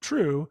was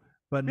true,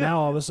 but now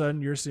all of a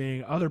sudden you're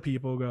seeing other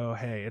people go,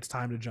 hey, it's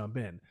time to jump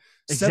in.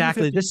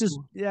 Exactly. This is,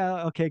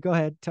 okay, go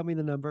ahead. Tell me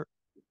the number.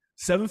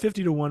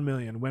 750 to 1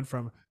 million went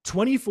from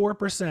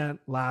 24%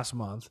 last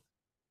month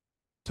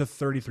to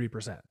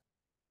 33%.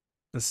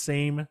 The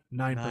same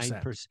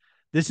 9%.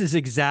 This is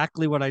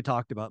exactly what I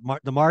talked about.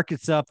 The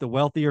market's up. The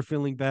wealthy are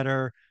feeling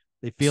better.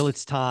 They feel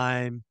it's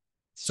time.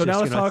 So now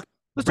let's talk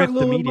a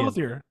little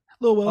wealthier.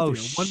 A little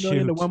wealthier. 1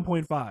 million to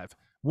 1.5.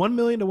 1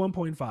 million to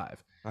 1.5. All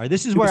right.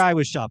 This is where I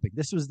was shopping.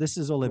 This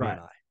is Olivia and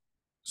I.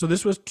 So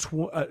this was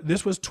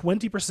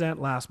 20%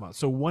 last month.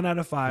 So 1 out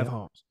of 5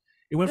 homes.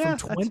 It went from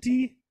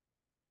 20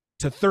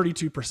 to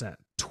 32%.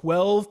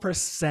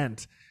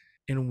 12%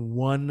 in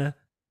 1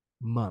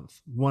 month.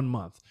 1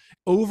 month.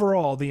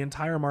 Overall, the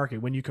entire market,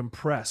 when you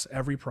compress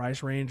every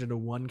price range into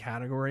one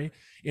category,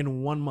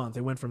 in 1 month,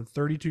 it went from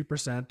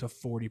 32% to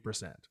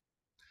 40%.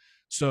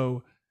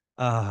 So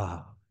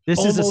this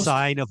is a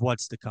sign of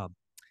what's to come.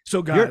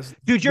 So guys,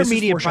 your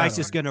median price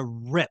is going to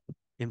rip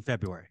in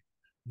February.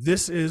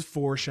 This is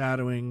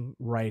foreshadowing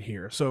right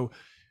here. So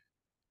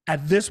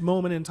at this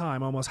moment in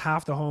time, almost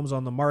half the homes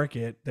on the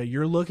market that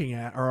you're looking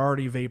at are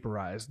already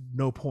vaporized.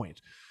 No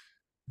point.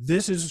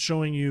 This is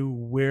showing you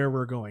where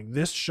we're going.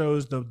 This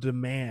shows the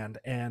demand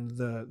and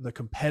the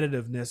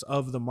competitiveness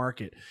of the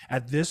market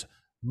at this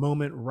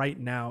moment right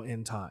now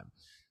in time.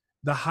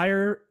 The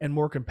higher and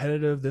more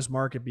competitive this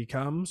market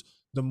becomes,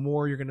 the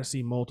more you're going to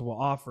see multiple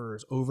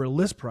offers over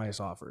list price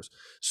offers.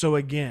 So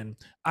again,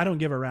 I don't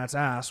give a rat's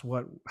ass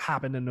what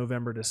happened in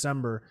November,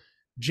 December.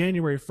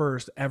 January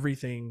 1st,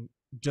 everything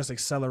just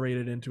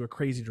accelerated into a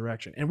crazy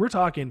direction. And we're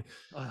talking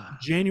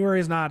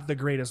January is not the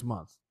greatest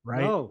month,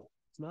 right? No,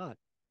 it's not.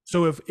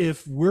 So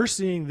if we're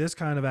seeing this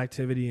kind of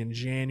activity in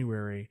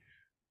January,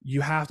 you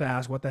have to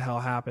ask what the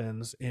hell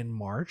happens in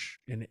March,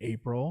 in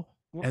April.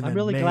 Well, and I'm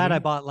really glad I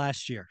bought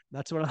last year.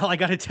 That's what I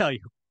got to tell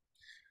you.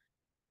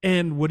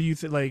 And what do you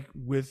think, like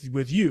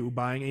with you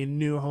buying a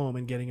new home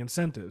and getting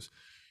incentives?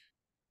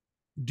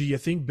 Do you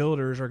think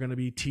builders are going to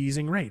be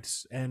teasing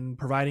rates and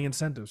providing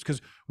incentives?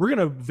 Because we're going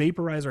to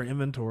vaporize our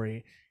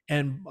inventory,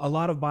 and a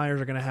lot of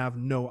buyers are going to have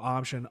no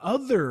option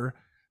other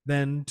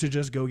than to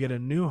just go get a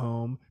new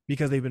home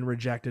because they've been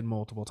rejected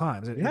multiple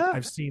times.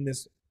 I've seen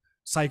this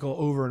cycle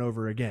over and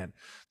over again.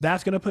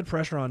 That's going to put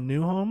pressure on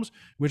new homes,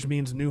 which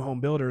means new home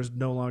builders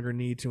no longer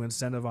need to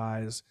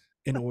incentivize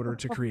in order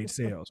to create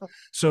sales.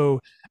 So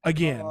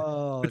again,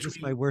 this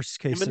is my worst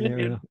case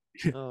scenario.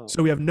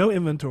 So we have no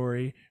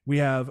inventory. We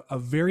have a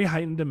very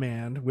heightened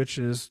demand, which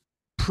is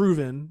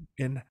proven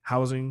in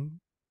housing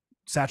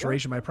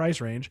saturation by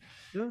price range.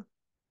 Yeah.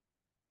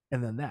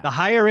 And then the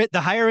higher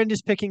end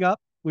is picking up,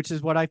 which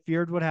is what I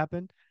feared would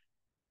happen.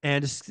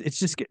 And it's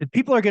just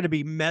people are going to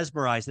be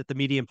mesmerized that the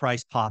median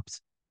price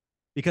pops,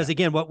 because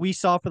again, what we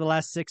saw for the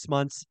last 6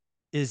 months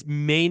is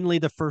mainly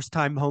the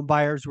first-time home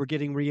buyers were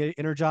getting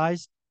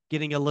re-energized,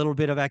 getting a little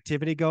bit of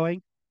activity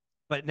going.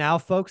 But now,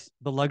 folks,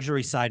 the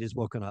luxury side is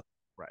woken up.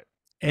 Right.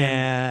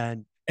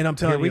 And I'm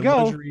telling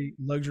you,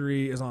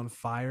 luxury is on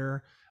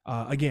fire.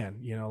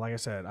 Again, like I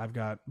said, I've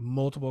got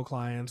multiple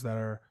clients that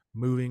are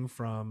moving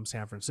from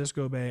San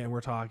Francisco Bay, and we're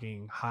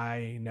talking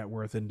high net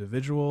worth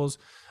individuals.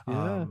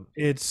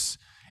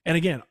 And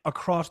again,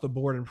 across the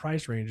board in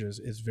price ranges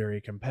is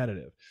very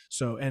competitive.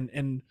 So,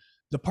 and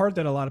the part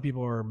that a lot of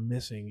people are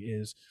missing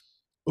is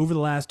over the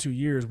last 2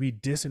 years, we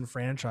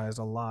disenfranchised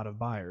a lot of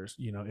buyers.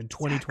 In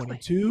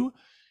 2022,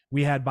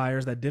 we had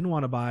buyers that didn't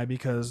want to buy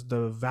because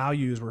the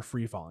values were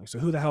free falling. So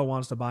who the hell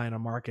wants to buy in a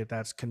market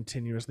that's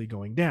continuously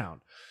going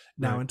down?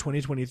 Now in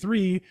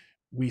 2023,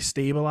 we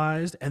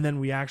stabilized, and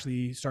then we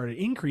actually started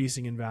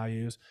increasing in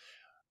values.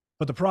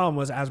 But the problem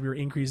was, as we were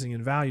increasing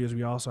in values,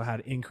 we also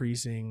had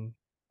increasing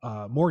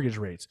mortgage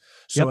rates.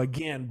 So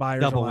again,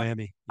 buyers double are like,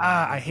 whammy.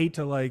 I hate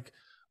to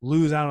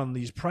lose out on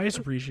these price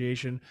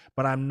appreciation,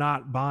 but I'm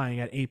not buying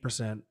at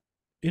 8%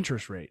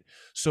 interest rate.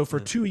 So for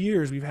 2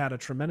 years, we've had a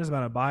tremendous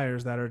amount of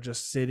buyers that are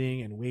just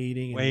sitting and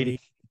waiting.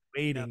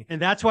 Yep.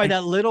 And that's why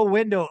that little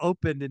window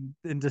opened in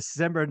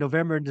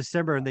November and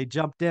December, and they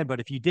jumped in. But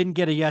if you didn't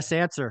get a yes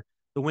answer,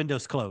 The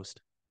window's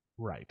closed.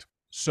 Right.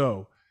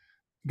 So,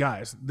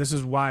 guys, this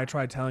is why I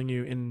tried telling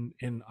you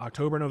in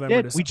October, November,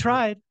 Did we December,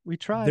 tried? We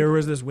tried. there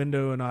was this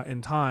window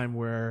in time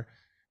where,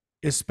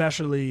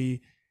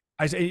 especially,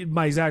 I say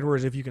my exact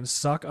words, if you can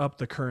suck up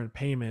the current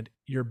payment,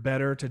 you're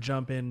better to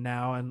jump in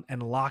now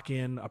and lock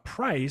in a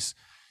price,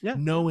 Yeah.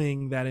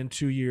 knowing that in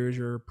 2 years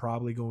you're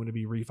probably going to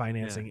be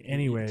refinancing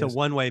anyways. It's a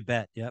one-way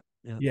bet. Yep.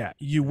 Yeah,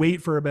 you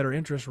wait for a better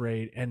interest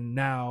rate, and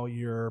now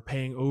you're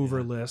paying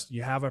over list.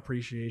 You have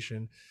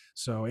appreciation,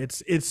 so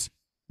it's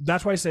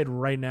that's why I said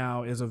right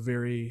now is a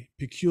very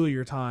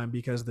peculiar time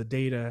because the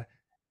data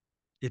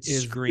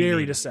is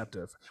very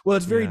deceptive. Well,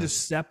 it's very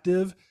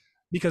deceptive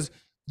because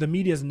the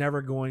media is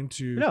never going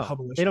to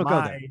publish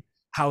my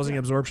housing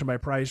absorption by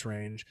price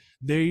range.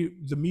 The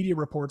media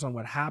reports on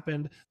what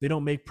happened. They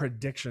don't make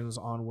predictions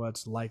on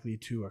what's likely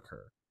to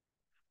occur.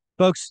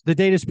 Folks, the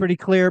data is pretty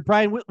clear.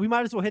 Brian, we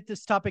might as well hit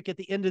this topic at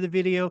the end of the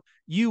video.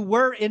 You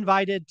were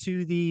invited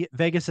to the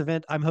Vegas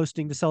event I'm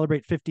hosting to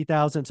celebrate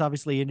 50,000. It's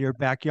obviously in your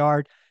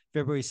backyard,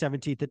 February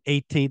 17th and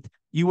 18th.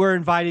 You were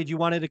invited. You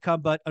wanted to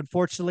come, but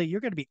unfortunately,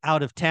 you're going to be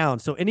out of town.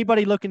 So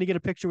anybody looking to get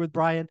a picture with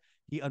Brian,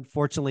 he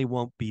unfortunately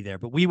won't be there,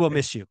 but we will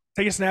miss you.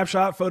 Take a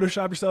snapshot,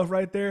 Photoshop yourself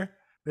right there.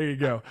 There you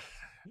go.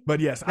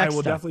 But yes, I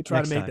will definitely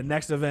try to make the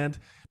next event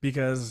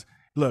because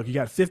look, you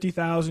got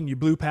 50,000. You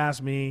blew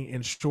past me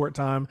in short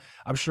time.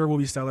 I'm sure we'll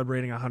be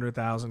celebrating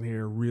 100,000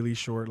 here really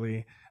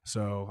shortly.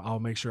 So I'll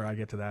make sure I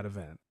get to that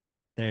event.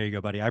 There you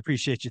go, buddy. I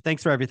appreciate you.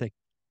 Thanks for everything.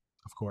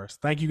 Of course.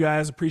 Thank you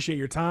guys. Appreciate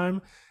your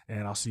time.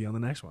 And I'll see you on the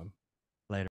next one.